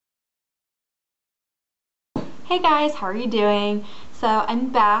Hey guys, how are you doing? So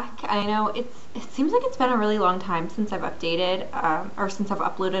I'm back. I know it seems like it's been a really long time since I've updated or since I've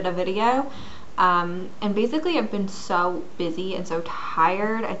uploaded a video. And basically I've been so busy and so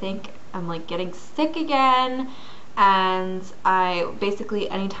tired. I think I'm like getting sick again. And I basically,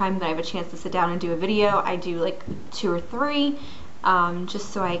 anytime that I have a chance to sit down and do a video, I do like 2 or 3.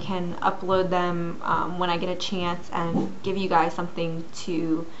 Just so I can upload them when I get a chance and give you guys something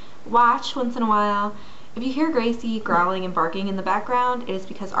to watch once in a while. If you hear Gracie growling and barking in the background, it is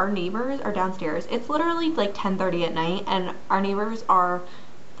because our neighbors are downstairs. It's literally like 10:30 at night and our neighbors are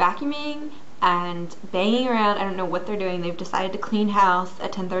vacuuming and banging around. I don't know what they're doing. They've decided to clean house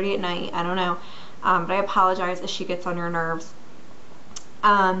at 10:30 at night. I don't know. But I apologize if she gets on your nerves.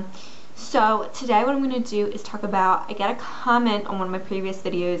 So today what I'm going to do is talk about, I got a comment on one of my previous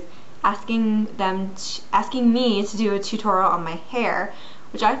videos asking me to do a tutorial on my hair,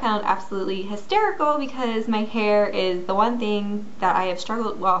 which I found absolutely hysterical because my hair is the one thing that I have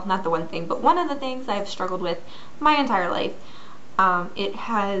struggled, well, not the one thing, but one of the things I have struggled with my entire life. It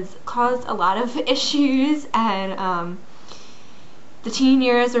has caused a lot of issues, and the teen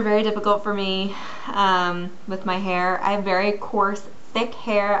years were very difficult for me with my hair. I have very coarse, thick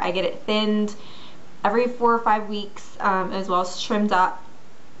hair. I get it thinned every 4 or 5 weeks, as well as trimmed up,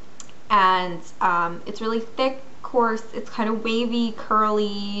 and it's really thick, course. It's kind of wavy,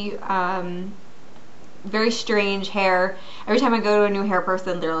 curly, very strange hair. Every time I go to a new hair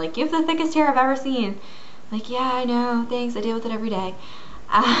person, they're like, "You have the thickest hair I've ever seen." I'm like, yeah, I know, thanks, I deal with it every day.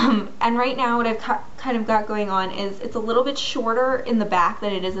 And right now what I've kind of got going on is it's a little bit shorter in the back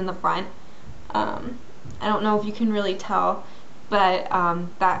than it is in the front. I don't know if you can really tell, but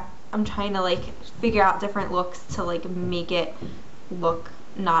that I'm trying to like figure out different looks to like make it look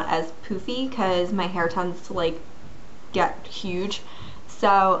not as poofy, because my hair tends to like get huge.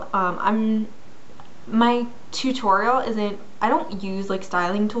 So my tutorial isn't, I don't use like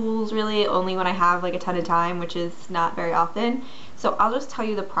styling tools really, only when I have like a ton of time, which is not very often. So I'll just tell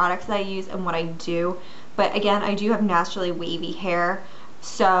you the products that I use and what I do. But again, I do have naturally wavy hair,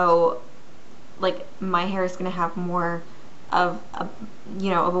 so like my hair is gonna have more of a, you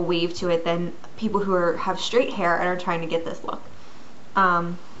know, of a wave to it than people who have straight hair and are trying to get this look.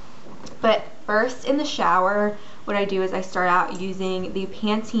 But first, in the shower, what I do is I start out using the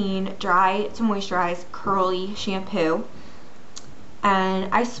Pantene Dry to Moisturize Curly Shampoo. And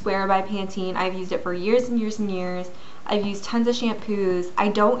I swear by Pantene. I've used it for years and years and years. I've used tons of shampoos. I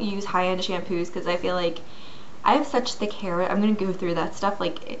don't use high-end shampoos because I feel like I have such thick hair. I'm going to go through that stuff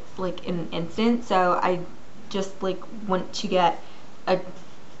like it's like in an instant. So I just like want to get a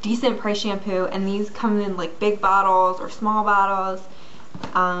decent price shampoo, and these come in like big bottles or small bottles.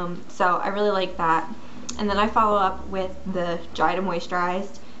 So I really like that. And then I follow up with the Dry to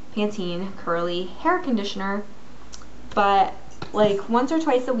Moisturized Pantene Curly Hair Conditioner. But like once or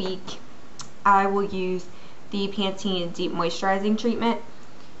twice a week, I will use the Pantene Deep Moisturizing Treatment,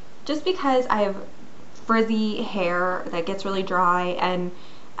 just because I have frizzy hair that gets really dry, and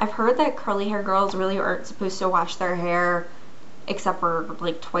I've heard that curly hair girls really aren't supposed to wash their hair except for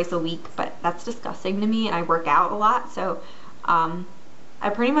like twice a week, but that's disgusting to me, and I work out a lot, so I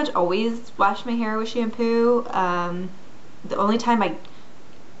pretty much always wash my hair with shampoo. The only time I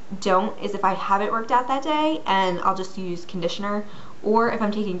don't is if I haven't worked out that day, and I'll just use conditioner. Or if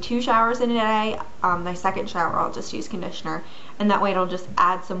I'm taking 2 showers in a day, my second shower I'll just use conditioner, and that way it'll just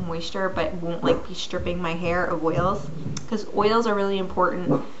add some moisture but won't like be stripping my hair of oils, because oils are really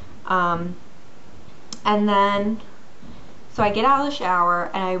important. And then so I get out of the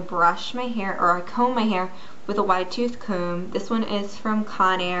shower and I brush my hair, or I comb my hair with a wide tooth comb. This one is from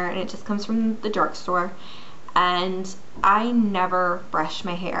Conair and it just comes from the drugstore. And I never brush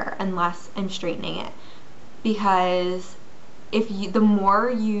my hair unless I'm straightening it, because the more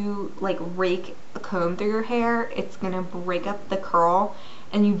you like rake a comb through your hair, it's gonna break up the curl,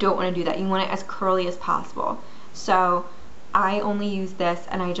 and you don't want to do that. You want it as curly as possible. So I only use this,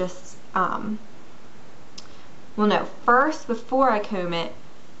 and I just well, no, first, before I comb it,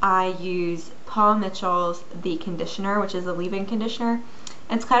 I use Paul Mitchell's The Conditioner, which is a leave-in conditioner.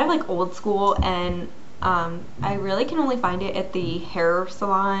 And it's kind of like old school, and I really can only find it at the hair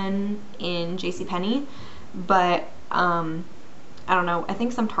salon in JCPenney, but I don't know, I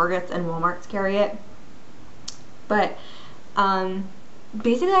think some Targets and Walmarts carry it. But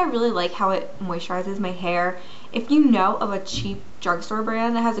basically I really like how it moisturizes my hair. If you know of a cheap drugstore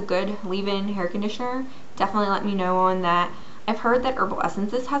brand that has a good leave-in hair conditioner, definitely let me know on that. I've heard that Herbal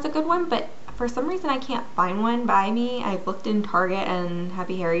Essences has a good one, but for some reason I can't find one by me. I've looked in Target and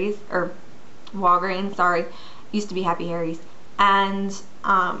Happy Harry's, or Walgreens, sorry, used to be Happy Harry's, and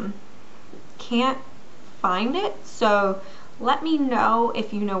can't find it, so let me know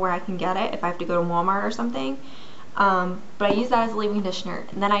if you know where I can get it, if I have to go to Walmart or something. But I use that as a leave-in conditioner,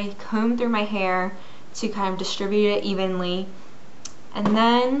 and then I comb through my hair to kind of distribute it evenly, and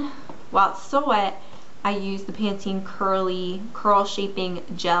then while it's still wet, I use the Pantene curl shaping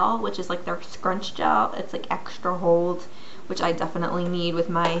gel, which is like their scrunch gel. It's like extra hold, which I definitely need with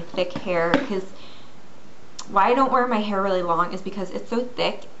my thick hair, because why I don't wear my hair really long is because it's so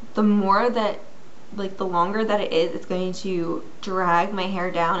thick. The more that, like the longer that it is, it's going to drag my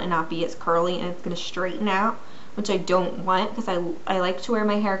hair down and not be as curly, and it's going to straighten out, which I don't want, because I like to wear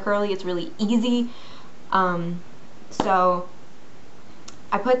my hair curly. It's really easy. So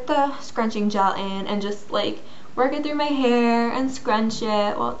I put the scrunching gel in and just like work it through my hair and scrunch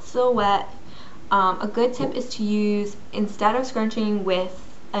it while it's still wet. A good tip is to use, instead of scrunching with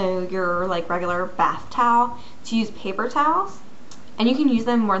your like regular bath towel, to use paper towels, and you can use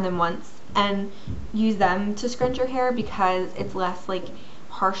them more than once and use them to scrunch your hair, because it's less like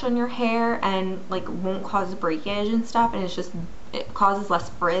harsh on your hair and like won't cause breakage and stuff, and it causes less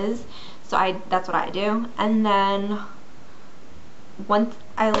frizz. So that's what I do. And then once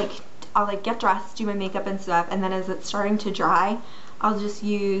I'll get dressed, do my makeup and stuff, and then as it's starting to dry, I'll just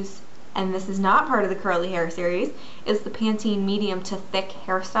use, and this is not part of the curly hair series, is the Pantene medium to thick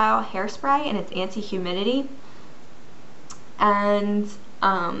hairstyle hairspray, and it's anti-humidity, and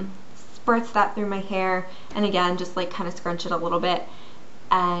spritz that through my hair, and again just like kind of scrunch it a little bit,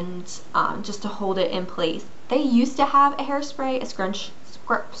 and just to hold it in place. They used to have a hairspray, a scrunch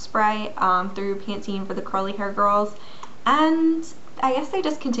spray through Pantene for the curly hair girls, and I guess they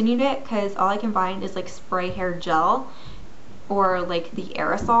discontinued it because all I can find is like spray hair gel or like the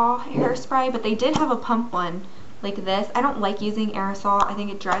aerosol hairspray. But they did have a pump one like this. I don't like using aerosol. I think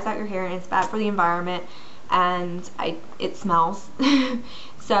it dries out your hair and it's bad for the environment, and it smells.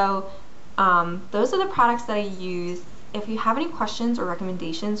 So those are the products that I use. If you have any questions or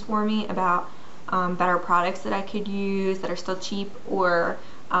recommendations for me about better products that I could use that are still cheap, or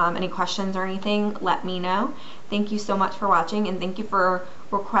any questions or anything, let me know. Thank you so much for watching, and thank you for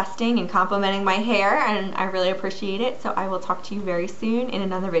requesting and complimenting my hair, and I really appreciate it. So I will talk to you very soon in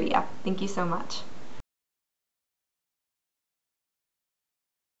another video. Thank you so much.